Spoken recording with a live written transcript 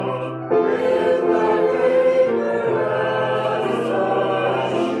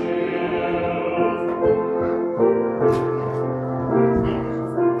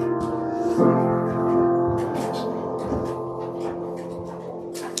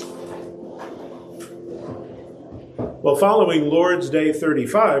Well, following Lord's Day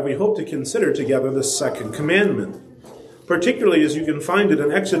 35, we hope to consider together the second commandment, particularly as you can find it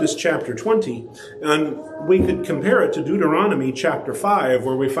in Exodus chapter 20, and we could compare it to Deuteronomy chapter 5,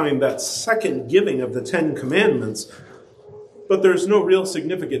 where we find that second giving of the Ten Commandments, but there's no real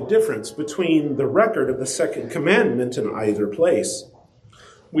significant difference between the record of the second commandment in either place.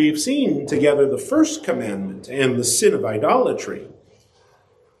 We've seen together the first commandment and the sin of idolatry.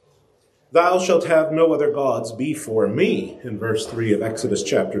 Thou shalt have no other gods before me, in verse 3 of Exodus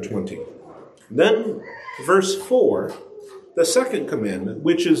chapter 20. Then, verse 4, the second commandment,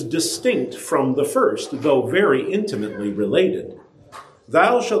 which is distinct from the first, though very intimately related.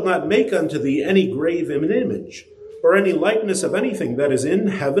 Thou shalt not make unto thee any graven image, or any likeness of anything that is in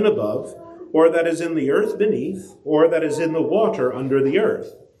heaven above, or that is in the earth beneath, or that is in the water under the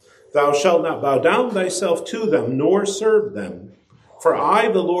earth. Thou shalt not bow down thyself to them, nor serve them. For I,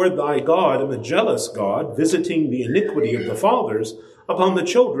 the Lord thy God, am a jealous God, visiting the iniquity of the fathers upon the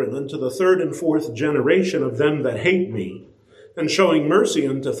children unto the third and fourth generation of them that hate me, and showing mercy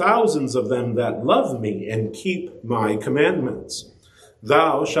unto thousands of them that love me and keep my commandments.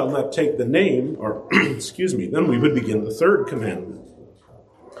 Thou shalt not take the name, or, then we would begin the third commandment.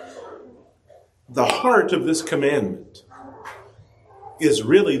 The heart of this commandment is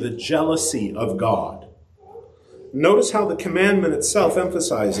really the jealousy of God. Notice how the commandment itself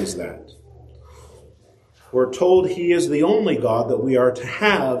emphasizes that. We're told he is the only God that we are to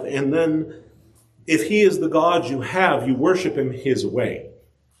have, and then if he is the God you have, you worship him his way.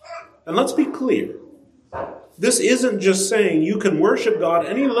 And let's be clear. This isn't just saying you can worship God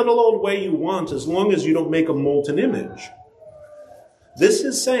any little old way you want as long as you don't make a molten image. This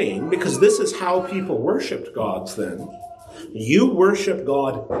is saying, because this is how people worshipped gods then, you worship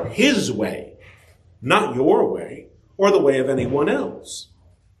God his way, not your way, or the way of anyone else.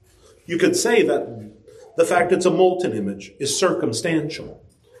 You could say that the fact it's a molten image is circumstantial,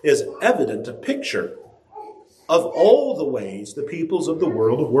 is evident, a picture of all the ways the peoples of the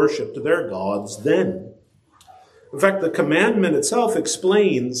world worshipped their gods then. In fact, the commandment itself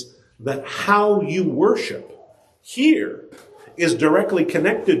explains that how you worship here is directly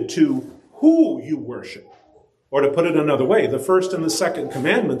connected to who you worship. Or to put it another way, the first and the second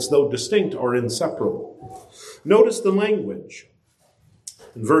commandments, though distinct, are inseparable. Notice the language.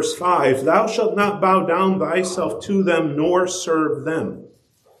 In verse 5, thou shalt not bow down thyself to them, nor serve them.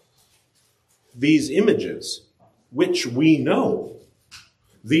 These images, which we know,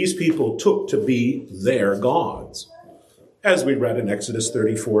 these people took to be their gods, as we read in Exodus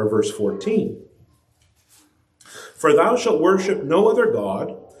 34, verse 14. For thou shalt worship no other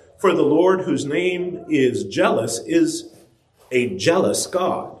God, for the Lord, whose name is jealous, is a jealous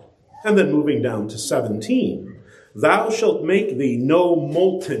God. And then moving down to 17, thou shalt make thee no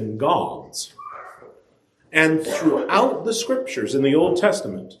molten gods. And throughout the scriptures in the Old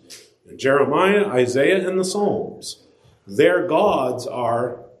Testament, Jeremiah, Isaiah, and the Psalms, their gods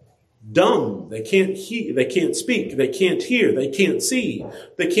are dumb. They can't they can't speak, they can't hear, they can't see,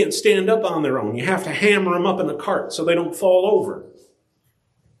 they can't stand up on their own. You have to hammer them up in a cart so they don't fall over.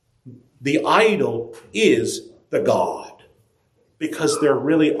 The idol is the God, because there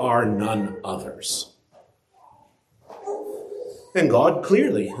really are none others. And God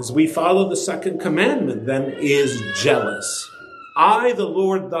clearly, as we follow the second commandment, then is jealous. I, the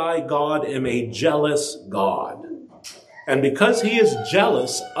Lord thy God, am a jealous God. And because he is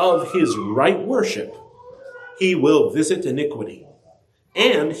jealous of his right worship, he will visit iniquity,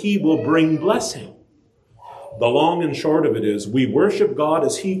 and he will bring blessing. The long and short of it is, we worship God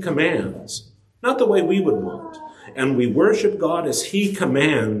as he commands, not the way we would want. And we worship God as he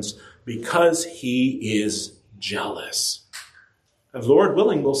commands because he is jealous. And Lord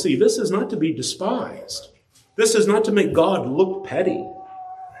willing, we'll see, this is not to be despised. This is not to make God look petty.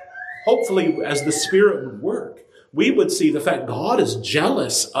 Hopefully, as the Spirit would work, we would see the fact God is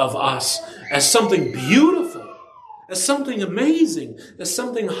jealous of us as something beautiful, as something amazing, as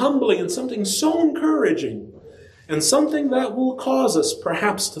something humbling, and something so encouraging. And something that will cause us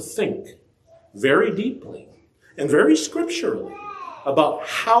perhaps to think very deeply and very scripturally about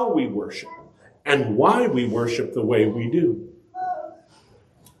how we worship and why we worship the way we do.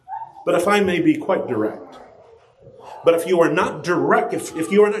 But if I may be quite direct, but if you are not direct, if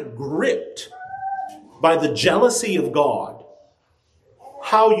you are not gripped by the jealousy of God,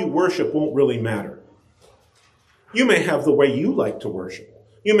 how you worship won't really matter. You may have the way you like to worship.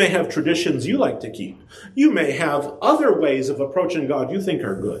 You may have traditions you like to keep. You may have other ways of approaching God you think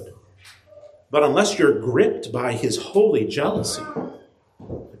are good. But unless you're gripped by his holy jealousy,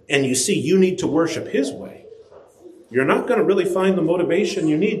 and you see you need to worship his way, you're not going to really find the motivation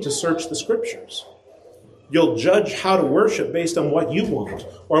you need to search the scriptures. You'll judge how to worship based on what you want,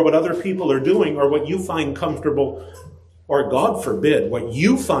 or what other people are doing, or what you find comfortable, or God forbid, what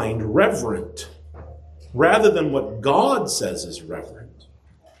you find reverent, rather than what God says is reverent.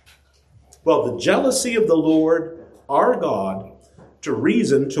 Well, the jealousy of the Lord, our God, to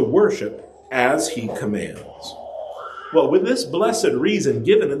reason to worship as he commands. Well, with this blessed reason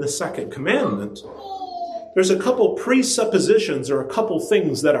given in the second commandment, there's a couple presuppositions or a couple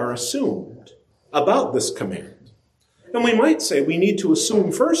things that are assumed about this command. And we might say we need to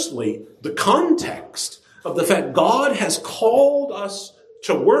assume, firstly, the context of the fact God has called us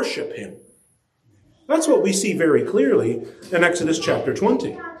to worship him. That's what we see very clearly in Exodus chapter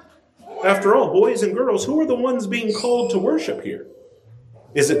 20. After all, boys and girls, who are the ones being called to worship here?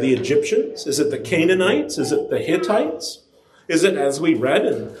 Is it the Egyptians? Is it the Canaanites? Is it the Hittites? Is it, as we read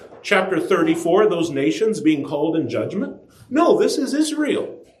in chapter 34, those nations being called in judgment? No, this is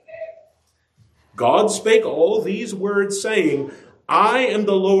Israel. God spake all these words, saying, I am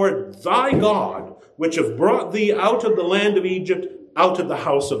the Lord thy God, which have brought thee out of the land of Egypt, out of the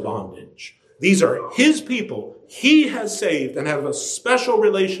house of bondage. These are his people. He has saved and have a special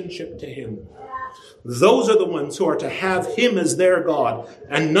relationship to him. Those are the ones who are to have him as their God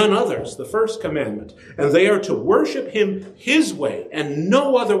and none others, the first commandment. And they are to worship him his way and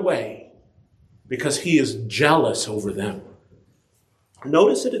no other way, because he is jealous over them.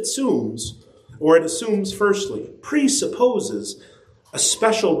 Notice it assumes firstly, presupposes a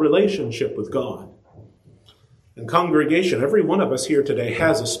special relationship with God. In congregation, every one of us here today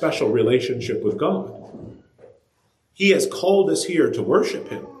has a special relationship with God. He has called us here to worship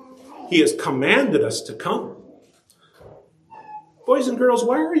him. He has commanded us to come. Boys and girls,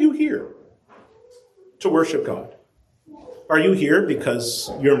 why are you here? To worship God. Are you here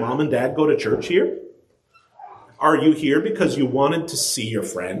because your mom and dad go to church here? Are you here because you wanted to see your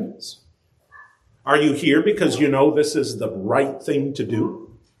friends? Are you here because you know this is the right thing to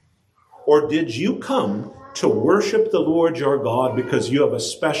do? Or did you come to worship the Lord your God because you have a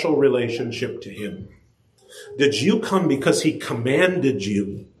special relationship to him? Did you come because he commanded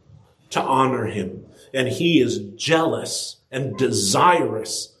you to honor him, and he is jealous and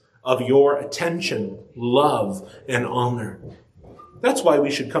desirous of your attention, love, and honor? That's why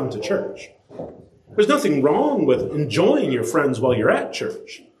we should come to church. There's nothing wrong with enjoying your friends while you're at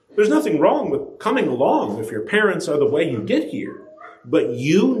church. There's nothing wrong with coming along if your parents are the way you get here. But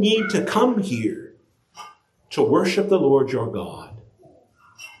you need to come here to worship the Lord your God.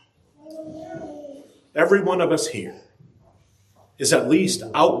 Every one of us here is at least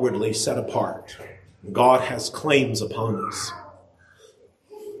outwardly set apart. God has claims upon us.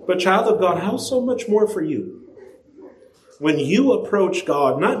 But child of God, how so much more for you? When you approach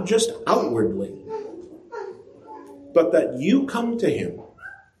God, not just outwardly, but that you come to him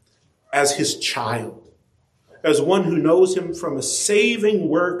as his child, as one who knows him from a saving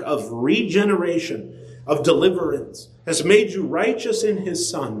work of regeneration, of deliverance, has made you righteous in his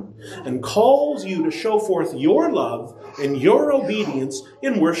Son, and calls you to show forth your love and your obedience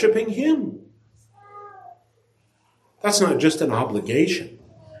in worshiping him. That's not just an obligation.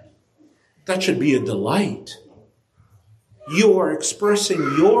 That should be a delight. You are expressing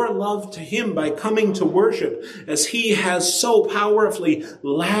your love to him by coming to worship as he has so powerfully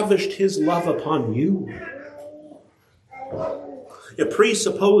lavished his love upon you. It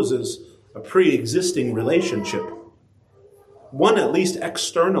presupposes a pre-existing relationship. One, at least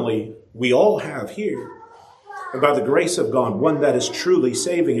externally, we all have here. And by the grace of God, one that is truly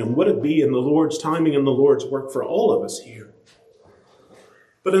saving. And would it be in the Lord's timing and the Lord's work for all of us here?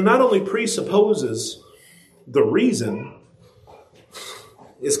 But it not only presupposes the reason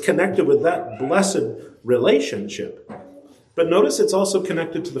is connected with that blessed relationship, but notice it's also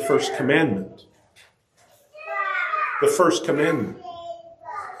connected to the first commandment. The first commandment.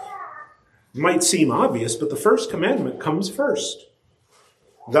 It might seem obvious, but the first commandment comes first.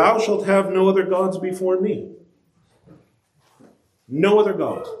 Thou shalt have no other gods before me. No other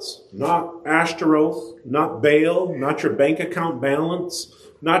gods. Not Ashtaroth, not Baal, not your bank account balance,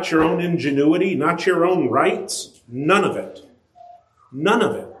 not your own ingenuity, not your own rights. None of it. None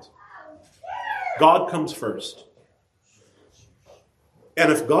of it. God comes first.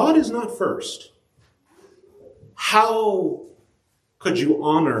 And if God is not first, how could you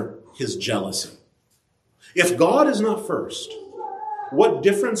honor his jealousy? If God is not first, what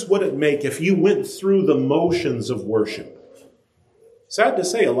difference would it make if you went through the motions of worship? Sad to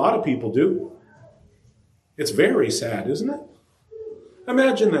say, a lot of people do. It's very sad, isn't it?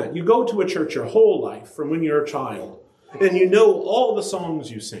 Imagine that. You go to a church your whole life from when you're a child, and you know all the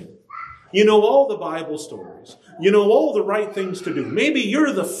songs you sing. You know all the Bible stories. You know all the right things to do. Maybe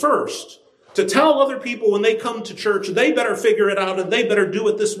you're the first To tell other people when they come to church, they better figure it out and they better do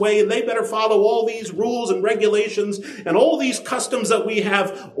it this way and they better follow all these rules and regulations and all these customs that we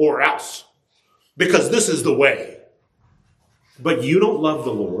have, or else. Because this is the way. But you don't love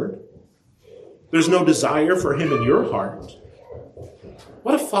the Lord. There's no desire for him in your heart.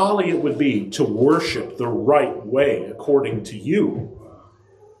 What a folly it would be to worship the right way according to you.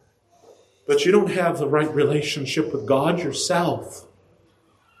 But you don't have the right relationship with God yourself.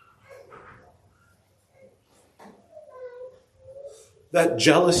 That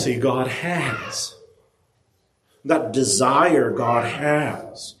jealousy God has, that desire God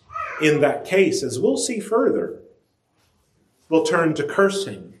has, in that case, as we'll see further, will turn to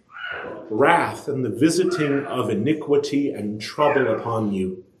cursing, wrath, and the visiting of iniquity and trouble upon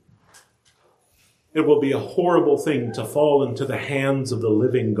you. It will be a horrible thing to fall into the hands of the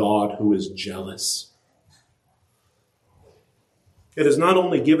living God who is jealous. It is not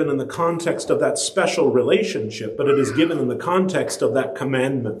only given in the context of that special relationship, but it is given in the context of that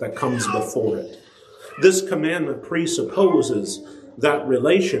commandment that comes before it. This commandment presupposes that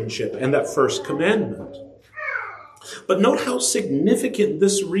relationship and that first commandment. But note how significant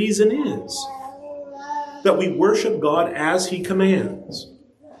this reason is, that we worship God as he commands.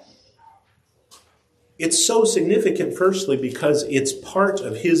 It's so significant, firstly, because it's part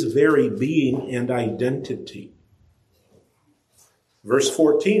of his very being and identity. Verse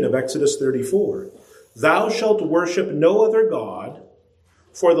 14 of Exodus 34, "Thou shalt worship no other God,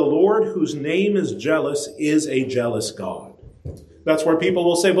 for the Lord whose name is jealous is a jealous God." That's where people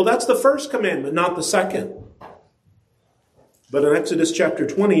will say, well, that's the first commandment, not the second. But in Exodus chapter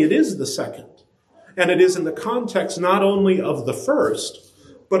 20, it is the second. And it is in the context not only of the first,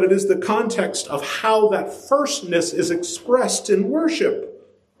 but it is the context of how that firstness is expressed in worship.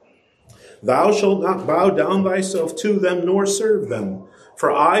 "Thou shalt not bow down thyself to them, nor serve them.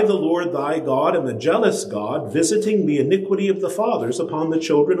 For I, the Lord thy God, am a jealous God, visiting the iniquity of the fathers upon the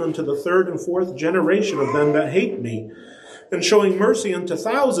children unto the third and fourth generation of them that hate me, and showing mercy unto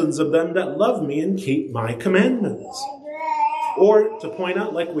thousands of them that love me and keep my commandments." Or, to point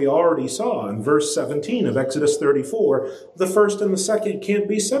out, like we already saw in verse 17 of Exodus 34, the first and the second can't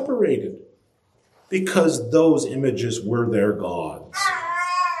be separated, because those images were their gods.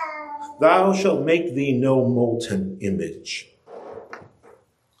 "Thou shalt make thee no molten image."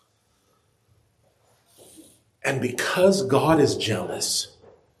 And because God is jealous,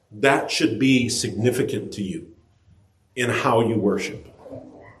 that should be significant to you in how you worship.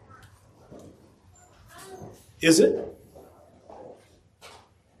 Is it?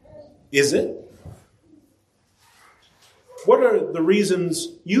 Is it? What are the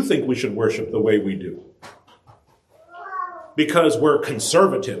reasons you think we should worship the way we do? Because we're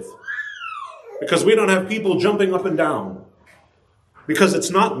conservative. Because we don't have people jumping up and down. Because it's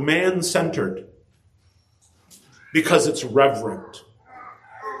not man-centered. Because it's reverent.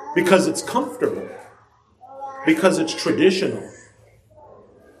 Because it's comfortable. Because it's traditional.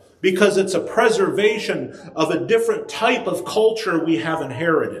 Because it's a preservation of a different type of culture we have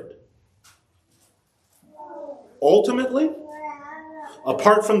inherited. Ultimately,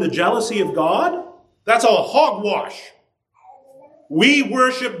 apart from the jealousy of God, that's all hogwash. We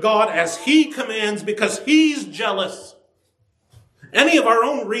worship God as he commands because he's jealous. Any of our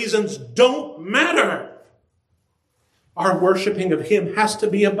own reasons don't matter. Our worshiping of him has to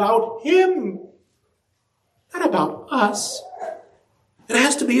be about him, not about us. It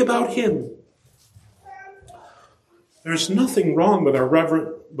has to be about him. There's nothing wrong with our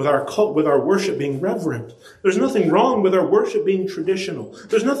worship being reverent. There's nothing wrong with our worship being traditional.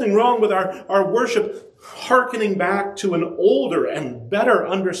 There's nothing wrong with our worship hearkening back to an older and better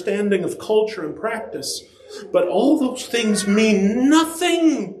understanding of culture and practice. But all those things mean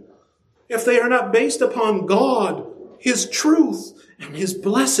nothing if they are not based upon God, his truth, and his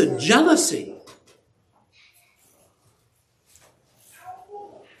blessed jealousy.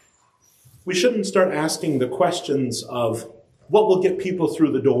 We shouldn't start asking the questions of what will get people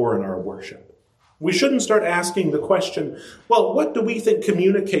through the door in our worship. We shouldn't start asking the question, well, what do we think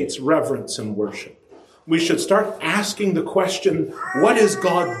communicates reverence in worship? We should start asking the question, what is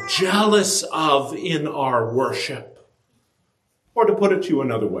God jealous of in our worship? Or to put it to you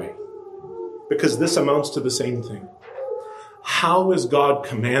another way, because this amounts to the same thing. How is God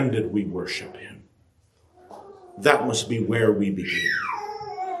commanded we worship him? That must be where we begin.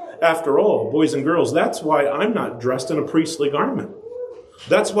 After all, boys and girls, that's why I'm not dressed in a priestly garment.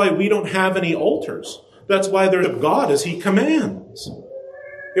 That's why we don't have any altars. That's why there's a God as he commands.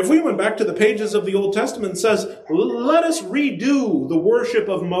 If we went back to the pages of the Old Testament and says, let us redo the worship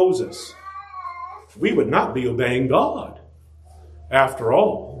of Moses, we would not be obeying God. After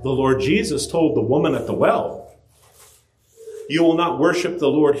all, the Lord Jesus told the woman at the well, "You will not worship the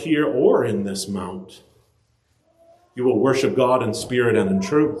Lord here or in this mount. You will worship God in spirit and in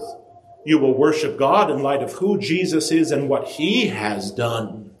truth. You will worship God in light of who Jesus is and what he has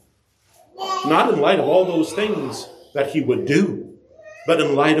done. Not in light of all those things that he would do, but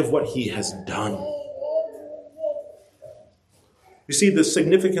in light of what he has done." You see the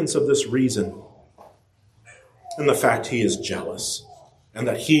significance of this reason in the fact he is jealous, and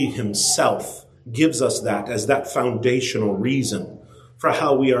that he himself gives us that as that foundational reason for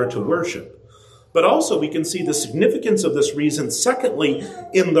how we are to worship. But also we can see the significance of this reason, secondly,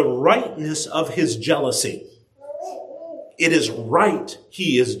 in the rightness of his jealousy. It is right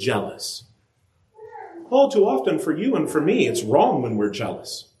he is jealous. All too often for you and for me, it's wrong when we're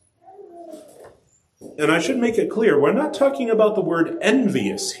jealous. And I should make it clear, we're not talking about the word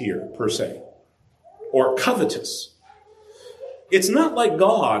envious here, per se, or covetous. It's not like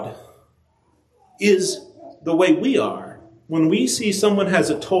God is the way we are. When we see someone has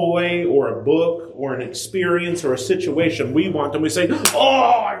a toy or a book or an experience or a situation we want, and we say, "Oh,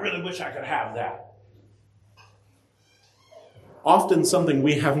 I really wish I could have that." Often something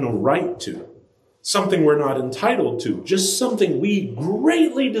we have no right to, something we're not entitled to, just something we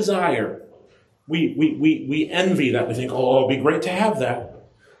greatly desire. We envy that. We think, "Oh, it'd be great to have that."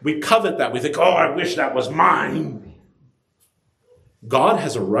 We covet that. We think, "Oh, I wish that was mine." God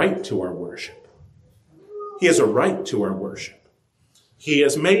has a right to our worship. He has a right to our worship. He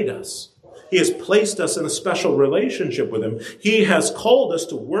has made us. He has placed us in a special relationship with him. He has called us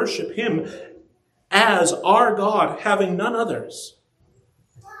to worship him as our God, having none others.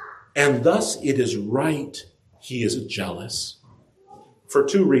 And thus it is right he is jealous for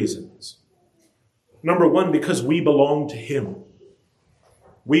two reasons. Number one, because we belong to him.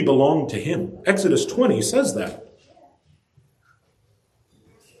 We belong to him. Exodus 20 says that.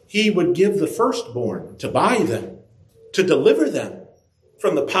 He would give the firstborn to buy them, to deliver them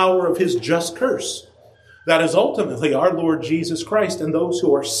from the power of his just curse. That is ultimately our Lord Jesus Christ and those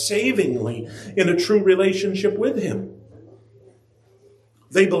who are savingly in a true relationship with him.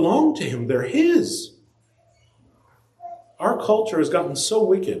 They belong to him. They're his. Our culture has gotten so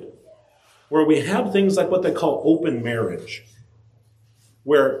wicked where we have things like what they call open marriage,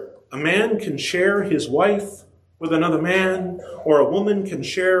 where a man can share his wife with another man, or a woman can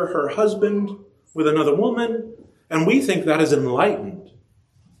share her husband with another woman, and we think that is enlightened.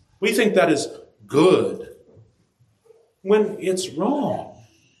 We think that is good, when it's wrong.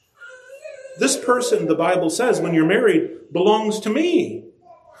 This person, the Bible says, when you're married, belongs to me.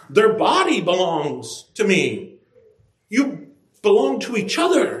 Their body belongs to me. You belong to each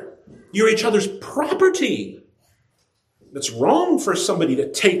other. You're each other's property. It's wrong for somebody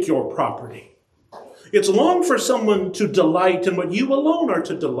to take your property. It's wrong for someone to delight in what you alone are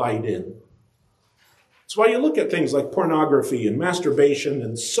to delight in. That's why you look at things like pornography and masturbation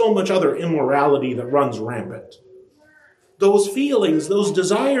and so much other immorality that runs rampant. Those feelings, those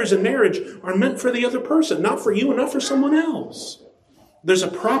desires in marriage are meant for the other person, not for you and not for someone else. There's a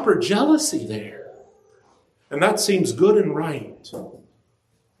proper jealousy there. And that seems good and right.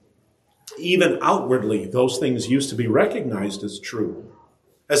 Even outwardly, those things used to be recognized as true.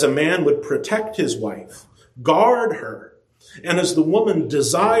 As a man would protect his wife, guard her, and as the woman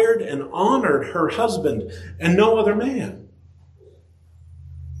desired and honored her husband and no other man.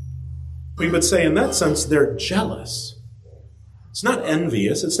 We would say in that sense they're jealous. It's not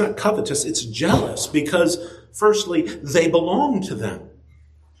envious, it's not covetous, it's jealous because, firstly, they belong to them.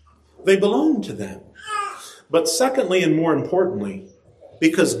 They belong to them. But secondly, and more importantly,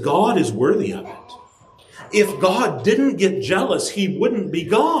 because God is worthy of it. If God didn't get jealous, he wouldn't be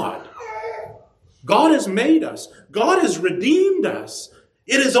God. God has made us. God has redeemed us.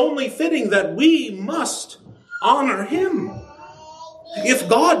 It is only fitting that we must honor him. If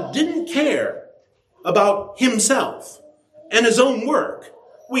God didn't care about himself and his own work,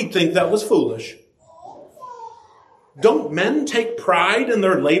 we'd think that was foolish. Don't men take pride in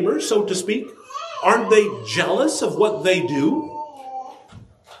their labor, so to speak? Aren't they jealous of what they do?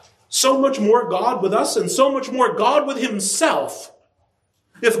 So much more God with us and so much more God with himself.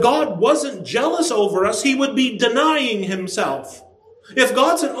 If God wasn't jealous over us, he would be denying himself. If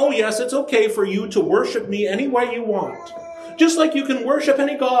God said, "Oh yes, it's okay for you to worship me any way you want, just like you can worship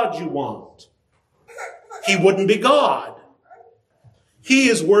any God you want," he wouldn't be God. He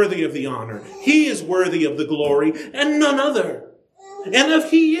is worthy of the honor. He is worthy of the glory, and none other. And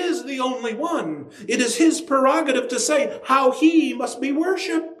if he is the only one, it is his prerogative to say how he must be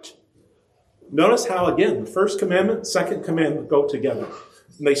worshipped. Notice how, again, the first commandment, second commandment go together.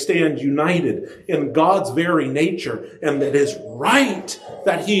 And they stand united in God's very nature. And it is right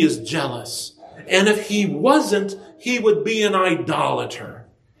that he is jealous. And if he wasn't, he would be an idolater.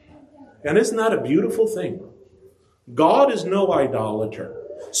 And isn't that a beautiful thing? God is no idolater.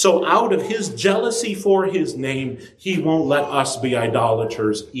 So out of his jealousy for his name, he won't let us be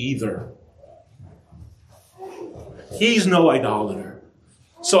idolaters either. He's no idolater.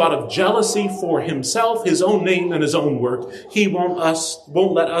 So out of jealousy for himself, his own name, and his own work, he won't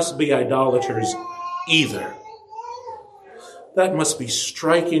let us be idolaters either. That must be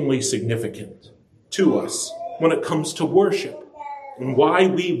strikingly significant to us when it comes to worship and why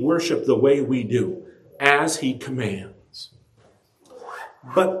we worship the way we do, as he commands.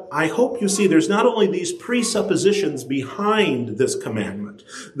 But I hope you see there's not only these presuppositions behind this commandment,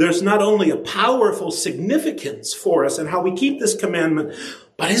 there's not only a powerful significance for us in how we keep this commandment,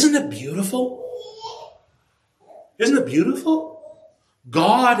 but isn't it beautiful? Isn't it beautiful?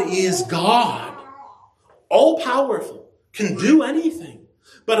 God is God, all-powerful, can do anything.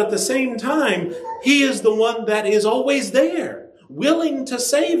 But at the same time, he is the one that is always there, willing to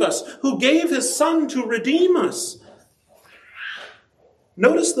save us, who gave his Son to redeem us.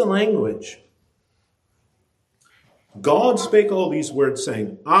 Notice the language. God spake all these words,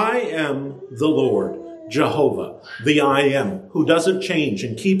 saying, I am the Lord, Jehovah, the I am, who doesn't change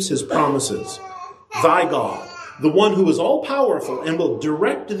and keeps his promises. Thy God, the one who is all-powerful and will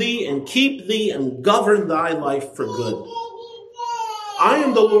direct thee and keep thee and govern thy life for good. I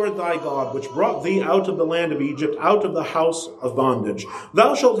am the Lord thy God, which brought thee out of the land of Egypt, out of the house of bondage.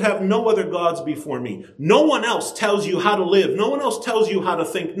 Thou shalt have no other gods before me. No one else tells you how to live. No one else tells you how to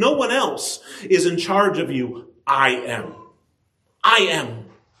think. No one else is in charge of you. I am. I am.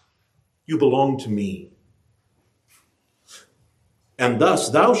 You belong to me. And thus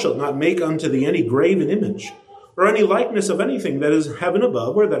thou shalt not make unto thee any graven image, or any likeness of anything that is heaven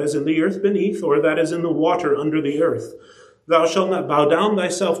above, or that is in the earth beneath, or that is in the water under the earth. Thou shalt not bow down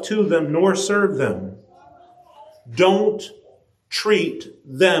thyself to them, nor serve them. Don't treat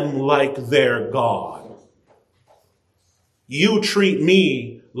them like their God. You treat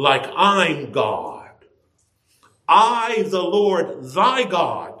me like I'm God. I, the Lord, thy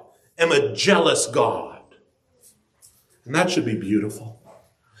God, am a jealous God. And that should be beautiful.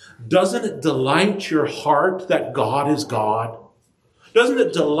 Doesn't it delight your heart that God is God? Doesn't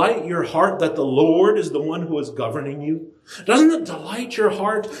it delight your heart that the Lord is the one who is governing you? Doesn't it delight your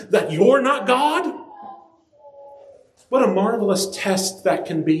heart that you're not God? What a marvelous test that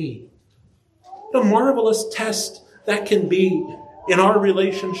can be. What a marvelous test that can be in our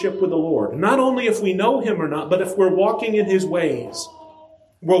relationship with the Lord. Not only if we know him or not, but if we're walking in his ways.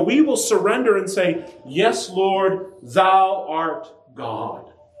 Where we will surrender and say, yes, Lord, thou art God.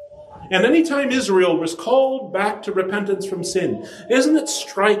 And anytime Israel was called back to repentance from sin, isn't it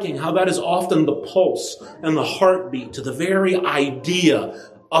striking how that is often the pulse and the heartbeat to the very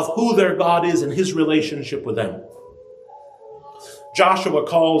idea of who their God is and his relationship with them? Joshua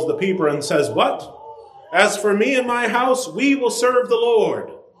calls the people and says, what? As for me and my house, we will serve the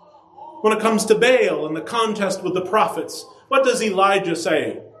Lord. When it comes to Baal and the contest with the prophets, what does Elijah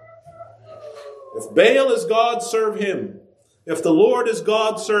say? If Baal is God, serve him. If the Lord is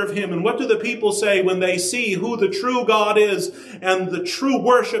God, serve him. And what do the people say when they see who the true God is and the true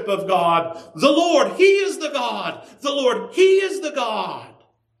worship of God? The Lord, he is the God. The Lord, he is the God.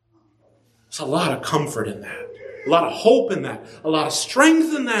 There's a lot of comfort in that. A lot of hope in that. A lot of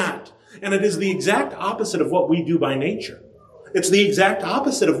strength in that. And it is the exact opposite of what we do by nature. It's the exact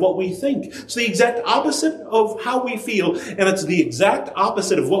opposite of what we think. It's the exact opposite of how we feel. And it's the exact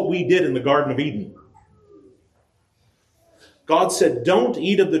opposite of what we did in the Garden of Eden. God said, don't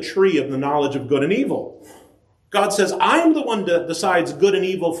eat of the tree of the knowledge of good and evil. God says, I am the one that decides good and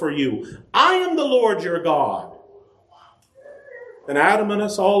evil for you. I am the Lord your God. And Adam and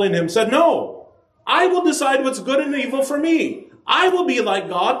us all in him said, no, I will decide what's good and evil for me. I will be like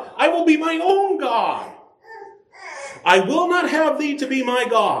God. I will be my own God. I will not have thee to be my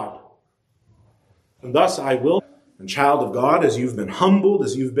God. And thus I will. And child of God, as you've been humbled,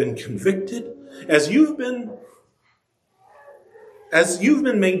 as you've been convicted, as you've been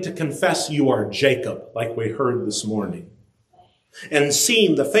made to confess you are Jacob, like we heard this morning, and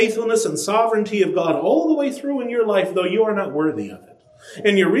seen the faithfulness and sovereignty of God all the way through in your life, though you are not worthy of it.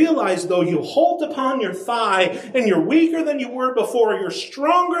 And you realize, though you halt upon your thigh, and you're weaker than you were before, you're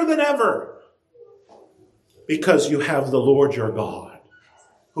stronger than ever, because you have the Lord your God,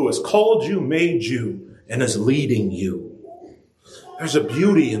 who has called you, made you, and is leading you. There's a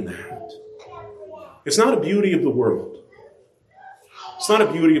beauty in that. It's not a beauty of the world. It's not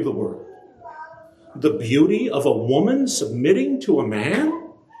a beauty of the world. The beauty of a woman submitting to a man?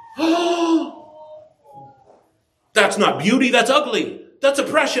 Oh, that's not beauty, that's ugly. That's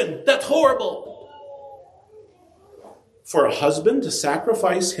oppression, that's horrible. For a husband to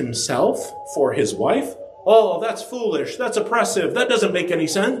sacrifice himself for his wife, oh, that's foolish, that's oppressive, that doesn't make any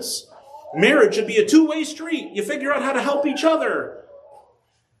sense. Marriage should be a two-way street. You figure out how to help each other.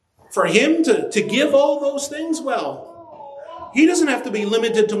 For him to give all those things, well, he doesn't have to be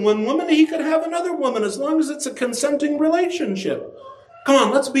limited to one woman. He could have another woman as long as it's a consenting relationship. Come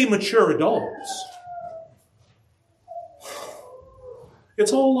on, let's be mature adults.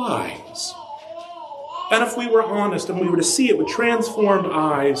 It's all lies. And if we were honest and we were to see it with transformed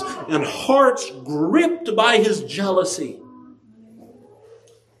eyes and hearts gripped by his jealousy,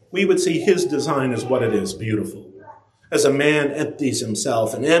 we would see his design as what it is, beautiful. As a man empties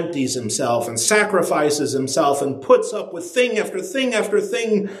himself and sacrifices himself and puts up with thing after thing after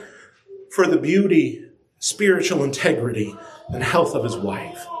thing for the beauty, spiritual integrity, and health of his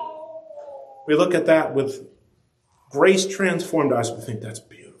wife. We look at that with grace-transformed eyes, we think that's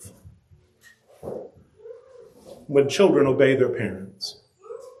beautiful. When children obey their parents,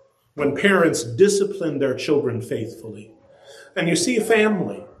 when parents discipline their children faithfully, and you see a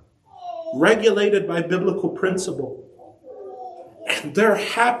family regulated by biblical principle, and they're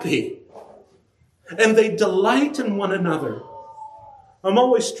happy, and they delight in one another. I'm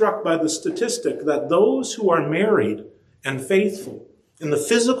always struck by the statistic that those who are married and faithful in the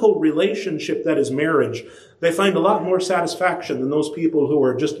physical relationship that is marriage, they find a lot more satisfaction than those people who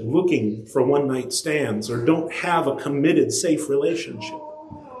are just looking for one-night stands or don't have a committed, safe relationship.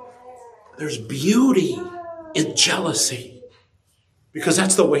 There's beauty in jealousy, because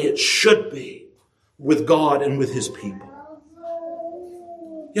that's the way it should be with God and with his people.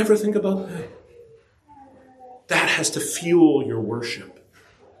 You ever think about that? That has to fuel your worship.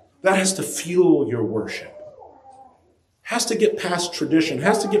 That has to fuel your worship. Has to get past tradition,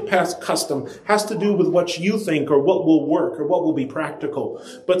 has to get past custom, has to do with what you think or what will work or what will be practical.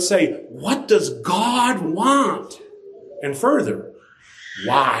 But say, what does God want? And further,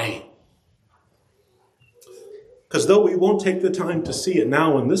 why? Because though we won't take the time to see it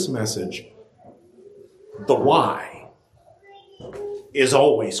now in this message, the why is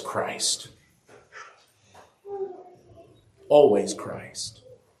always Christ. Always Christ.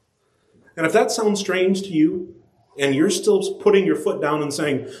 And if that sounds strange to you, and you're still putting your foot down and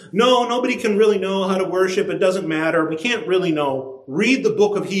saying, no, nobody can really know how to worship, it doesn't matter, we can't really know, read the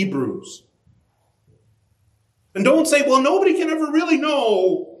book of Hebrews. And don't say, well, nobody can ever really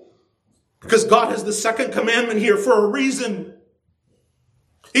know, because God has the second commandment here for a reason.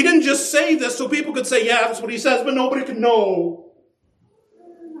 He didn't just say this so people could say, yeah, that's what he says, but nobody can know.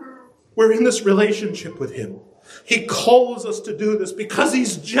 We're in this relationship with him. He calls us to do this because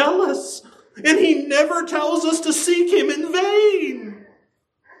he's jealous. And he never tells us to seek him in vain.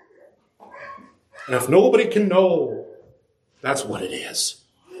 And if nobody can know, that's what it is.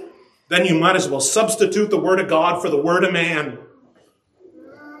 Then you might as well substitute the word of God for the word of man.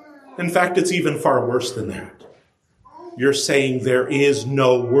 In fact, it's even far worse than that. You're saying there is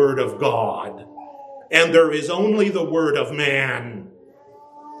no word of God, and there is only the word of man.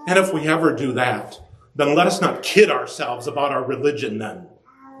 And if we ever do that, then let us not kid ourselves about our religion then.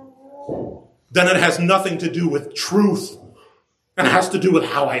 Then it has nothing to do with truth. And it has to do with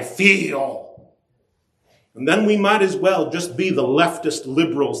how I feel. And then we might as well just be the leftist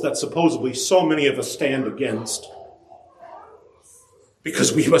liberals that supposedly so many of us stand against.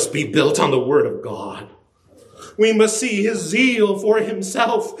 Because we must be built on the word of God. We must see his zeal for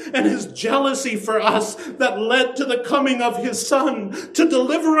himself and his jealousy for us that led to the coming of his Son to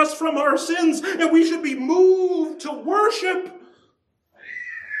deliver us from our sins. And we should be moved to worship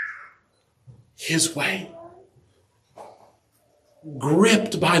his way,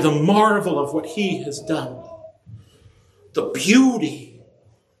 gripped by the marvel of what he has done, the beauty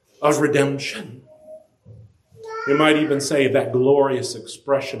of redemption. You might even say that glorious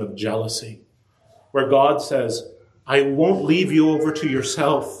expression of jealousy, where God says, I won't leave you over to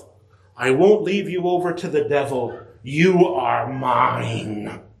yourself. I won't leave you over to the devil. You are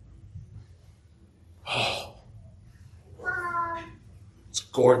mine. Oh, it's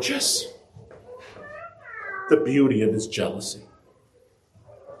gorgeous. The beauty of his jealousy.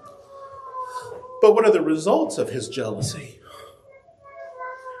 But what are the results of his jealousy?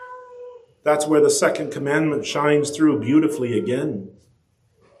 That's where the second commandment shines through beautifully again.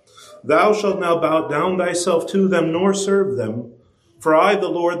 Thou shalt now bow down thyself to them, nor serve them. For I, the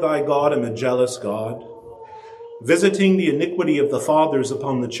Lord thy God, am a jealous God, visiting the iniquity of the fathers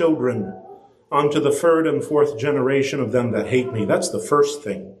upon the children, unto the third and fourth generation of them that hate me. That's the first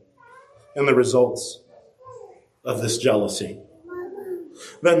thing. And the results of this jealousy.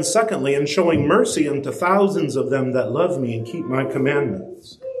 Then secondly, in showing mercy unto thousands of them that love me and keep my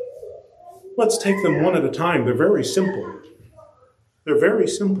commandments. Let's take them one at a time. They're very simple. They're very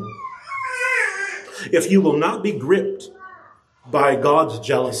simple. If you will not be gripped by God's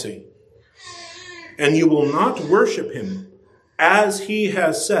jealousy, and you will not worship him as he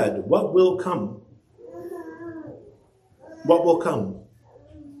has said, what will come? What will come?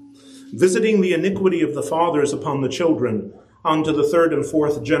 Visiting the iniquity of the fathers upon the children, unto the third and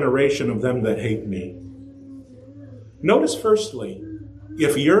fourth generation of them that hate me. Notice firstly,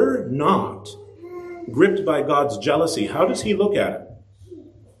 if you're not gripped by God's jealousy, how does he look at it?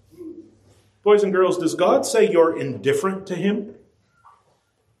 Boys and girls, does God say you're indifferent to him?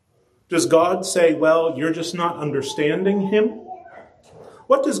 Does God say, well, you're just not understanding him?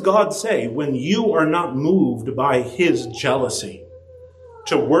 What does God say when you are not moved by his jealousy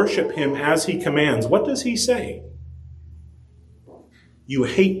to worship him as he commands? What does he say? You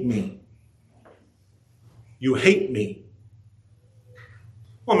hate me. You hate me.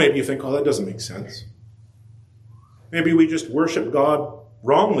 Well, maybe you think, oh, that doesn't make sense. Maybe we just worship God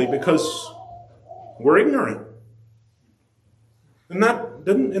wrongly because we're ignorant. Isn't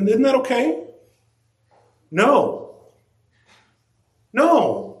that okay? No.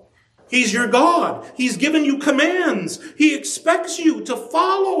 No. He's your God. He's given you commands. He expects you to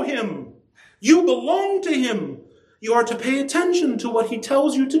follow him. You belong to him. You are to pay attention to what he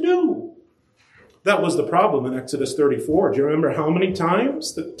tells you to do. That was the problem in Exodus 34. Do you remember how many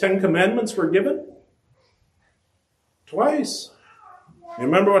times the 10 Commandments were given? Twice. You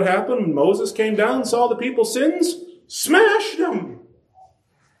remember what happened when Moses came down and saw the people's sins? Smashed them.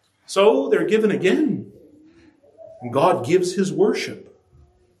 So they're given again. And God gives his worship.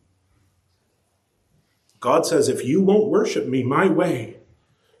 God says, if you won't worship me my way,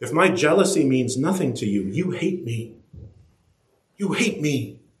 if my jealousy means nothing to you, you hate me. You hate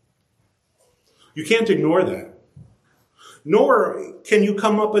me. You can't ignore that. Nor can you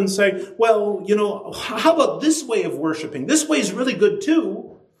come up and say, well, how about this way of worshiping? This way is really good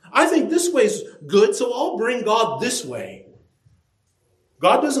too. I think this way is good, so I'll bring God this way.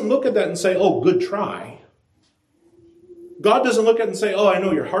 God doesn't look at that and say, oh, good try. God doesn't look at it and say, oh, I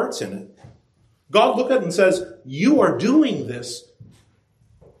know your heart's in it. God looks at it and says, you are doing this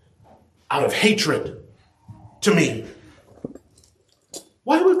out of hatred to me.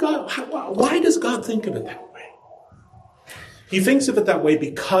 Why does God think of it that way? He thinks of it that way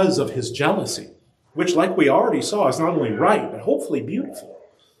because of his jealousy, which, like we already saw, is not only right, but hopefully beautiful.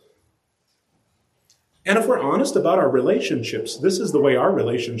 And if we're honest about our relationships, this is the way our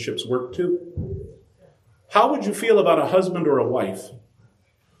relationships work too. How would you feel about a husband or a wife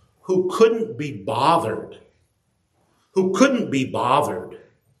who couldn't be bothered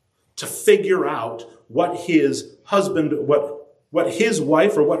to figure out what his husband, what his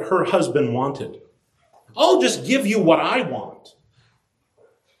wife or what her husband wanted? I'll just give you what I want.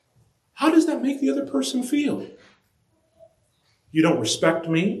 How does that make the other person feel? You don't respect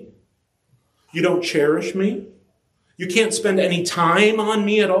me. You don't cherish me. You can't spend any time on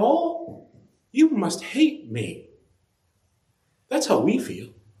me at all. You must hate me. That's how we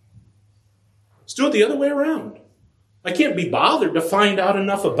feel. Let's do it the other way around. I can't be bothered to find out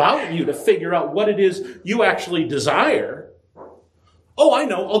enough about you to figure out what it is you actually desire. Oh, I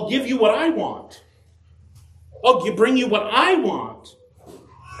know. I'll give you what I want. I'll bring you what I want.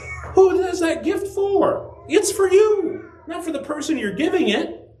 Who is that gift for? It's for you, not for the person you're giving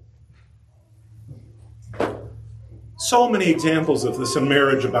it. So many examples of this in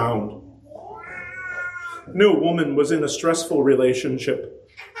marriage abound. I knew a woman was in a stressful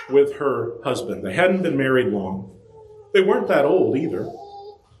relationship with her husband. They hadn't been married long. They weren't that old either.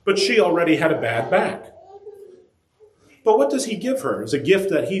 But she already had a bad back. But what does he give her as a gift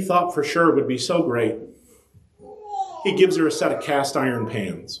that he thought for sure would be so great? He gives her a set of cast iron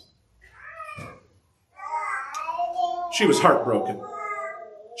pans. She was heartbroken.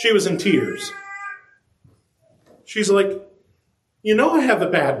 She was in tears. She's like, I have a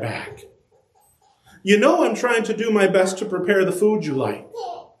bad back. I'm trying to do my best to prepare the food you like.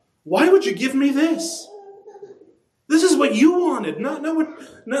 Why would you give me this? This is what you wanted, not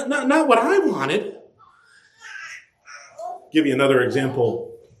what I wanted. Give you another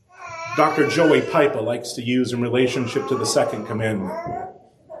example Dr. Joey Pipa likes to use in relationship to the second commandment.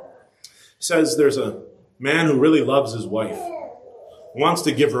 He says there's a man who really loves his wife, wants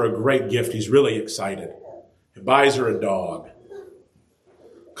to give her a great gift. He's really excited. He buys her a dog.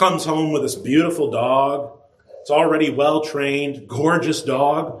 Comes home with this beautiful dog. It's already well-trained, gorgeous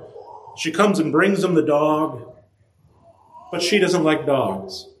dog. She comes and brings him the dog. But she doesn't like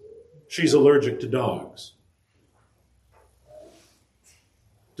dogs. She's allergic to dogs.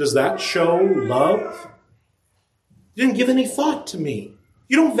 Does that show love? You didn't give any thought to me.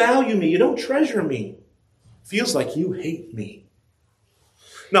 You don't value me. You don't treasure me. Feels like you hate me.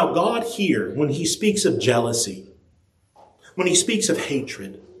 Now, God here, when he speaks of jealousy, when he speaks of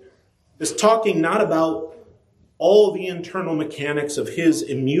hatred, is talking not about all the internal mechanics of his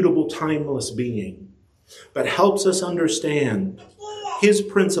immutable, timeless being, but helps us understand his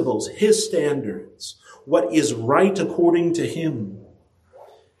principles, his standards, what is right according to him.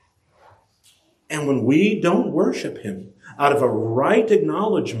 And when we don't worship him out of a right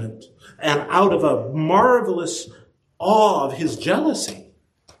acknowledgement and out of a marvelous awe of his jealousy,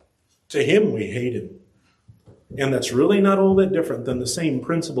 to him we hate him. And that's really not all that different than the same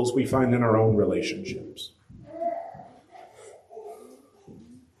principles we find in our own relationships.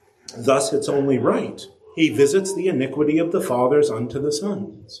 Thus, it's only right. He visits the iniquity of the fathers unto the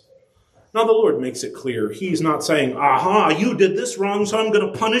sons. Now, the Lord makes it clear. He's not saying, aha, you did this wrong, so I'm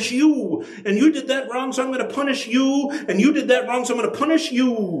going to punish you. And you did that wrong, so I'm going to punish you. And you did that wrong, so I'm going to punish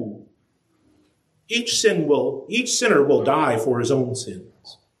you. Each sinner will die for his own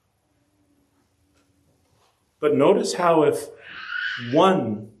sins. But notice how if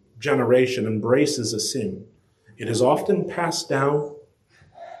one generation embraces a sin, it is often passed down.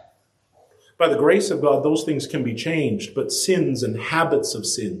 By the grace of God, those things can be changed, but sins and habits of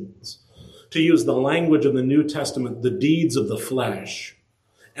sins, to use the language of the New Testament, the deeds of the flesh,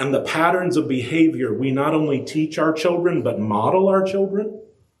 and the patterns of behavior we not only teach our children, but model our children.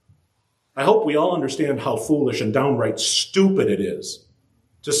 I hope we all understand how foolish and downright stupid it is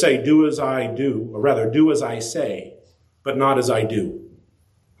to say, do as I do, or rather, do as I say, but not as I do.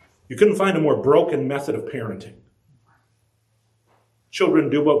 You couldn't find a more broken method of parenting. Children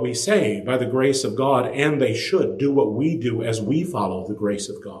do what we say by the grace of God, and they should do what we do as we follow the grace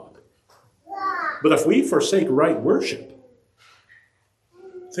of God. But if we forsake right worship,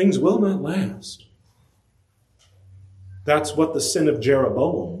 things will not last. That's what the sin of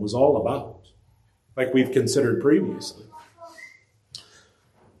Jeroboam was all about, like we've considered previously.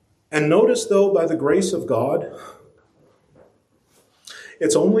 And notice, though, by the grace of God,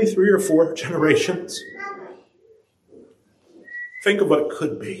 it's only 3 or 4 generations. Think of what it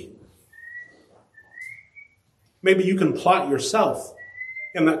could be. Maybe you can plot yourself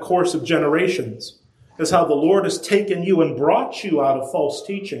in that course of generations as how the Lord has taken you and brought you out of false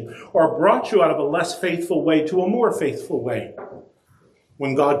teaching, or brought you out of a less faithful way to a more faithful way,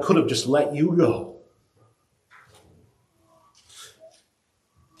 when God could have just let you go.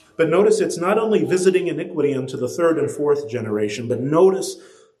 But notice it's not only visiting iniquity unto the 3rd and 4th generation, but notice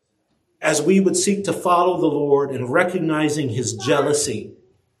as we would seek to follow the Lord and recognizing his jealousy,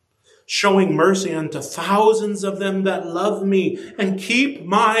 showing mercy unto thousands of them that love me and keep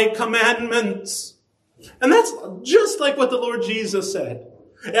my commandments. And that's just like what the Lord Jesus said.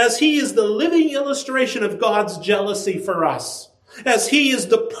 As he is the living illustration of God's jealousy for us, as he is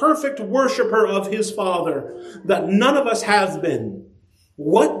the perfect worshiper of his Father that none of us have been,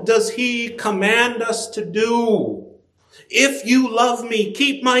 what does he command us to do? If you love me,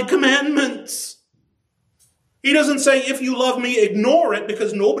 keep my commandments. He doesn't say, if you love me, ignore it,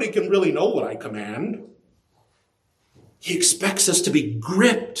 because nobody can really know what I command. He expects us to be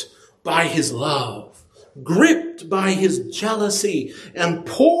gripped by his love, gripped by his jealousy, and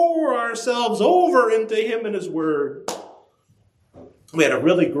pour ourselves over into him and his word. We had a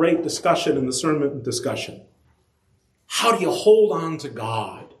really great discussion in the sermon discussion. How do you hold on to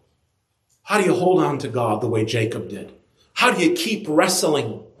God? How do you hold on to God the way Jacob did? How do you keep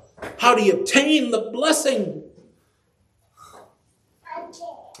wrestling? How do you obtain the blessing?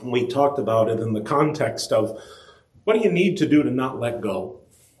 And we talked about it in the context of, what do you need to do to not let go?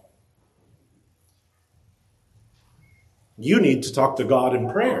 You need to talk to God in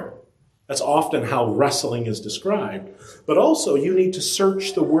prayer. That's often how wrestling is described. But also, you need to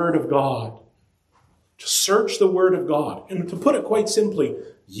search the Word of God. To search the Word of God. And to put it quite simply,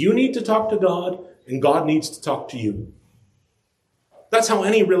 you need to talk to God, and God needs to talk to you. That's how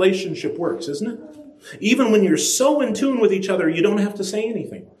any relationship works, isn't it? Even when you're so in tune with each other, you don't have to say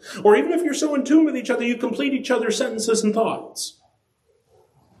anything. Or even if you're so in tune with each other, you complete each other's sentences and thoughts.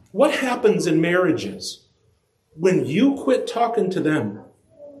 What happens in marriages when you quit talking to them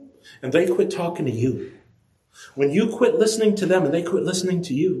and they quit talking to you? When you quit listening to them and they quit listening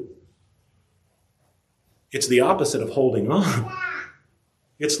to you? It's the opposite of holding on.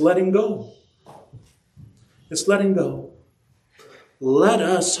 It's letting go. It's letting go. Let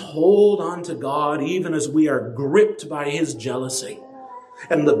us hold on to God even as we are gripped by his jealousy.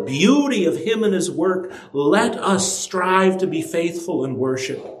 And the beauty of him and his work, let us strive to be faithful in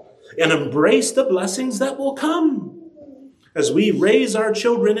worship and embrace the blessings that will come. as we raise our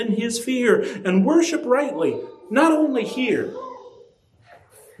children in his fear and worship rightly, not only here,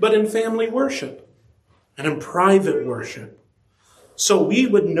 but in family worship and in private worship, so we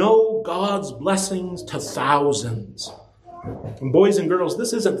would know God's blessings to thousands. And boys and girls,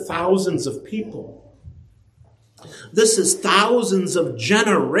 this isn't thousands of people. This is thousands of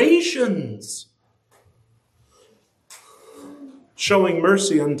generations, showing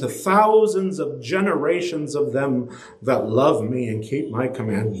mercy unto thousands of generations of them that love me and keep my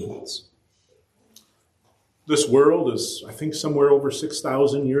commandments. This world is, I think, somewhere over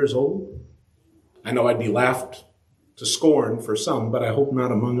 6,000 years old. I know I'd be laughed to scorn for some, but I hope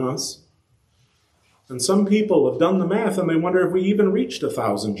not among us. And some people have done the math and they wonder if we even reached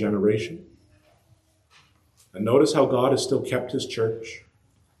 1,000 generations. And notice how God has still kept his church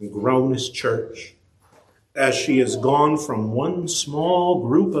and grown his church, as she has gone from one small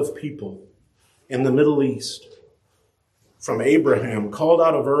group of people in the Middle East, from Abraham, called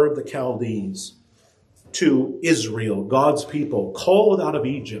out of Ur of the Chaldees, to Israel, God's people, called out of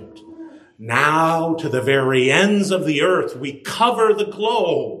Egypt. Now to the very ends of the earth, we cover the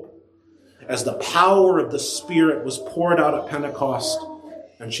globe, as the power of the Spirit was poured out at Pentecost,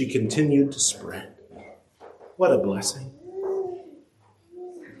 and she continued to spread. What a blessing.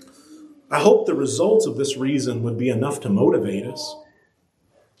 I hope the results of this reason would be enough to motivate us.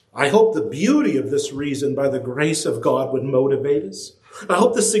 I hope the beauty of this reason by the grace of God would motivate us. I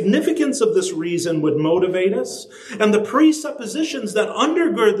hope the significance of this reason would motivate us, and the presuppositions that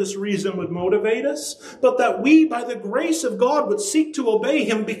undergird this reason would motivate us, but that we, by the grace of God, would seek to obey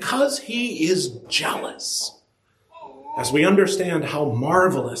him because he is jealous. As we understand how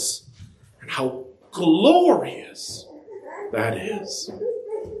marvelous and how glorious that is.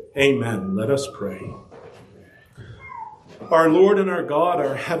 Amen. Let us pray. Our Lord and our God,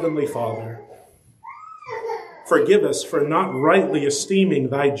 our Heavenly Father, forgive us for not rightly esteeming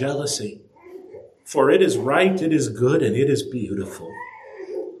thy jealousy, for it is right, it is good, and it is beautiful.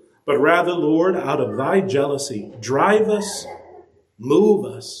 But rather, Lord, out of thy jealousy, drive us, move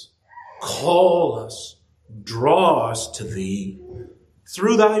us, call us, draw us to thee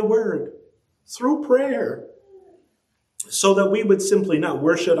through thy word, through prayer, so that we would simply not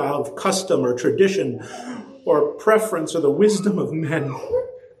worship out of custom or tradition or preference or the wisdom of men,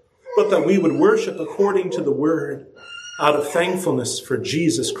 but that we would worship according to the word, out of thankfulness for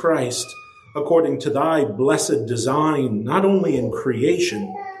Jesus Christ, according to thy blessed design, not only in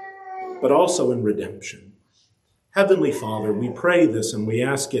creation, but also in redemption. Heavenly Father, we pray this and we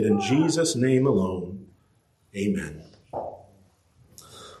ask it in Jesus' name alone. Amen.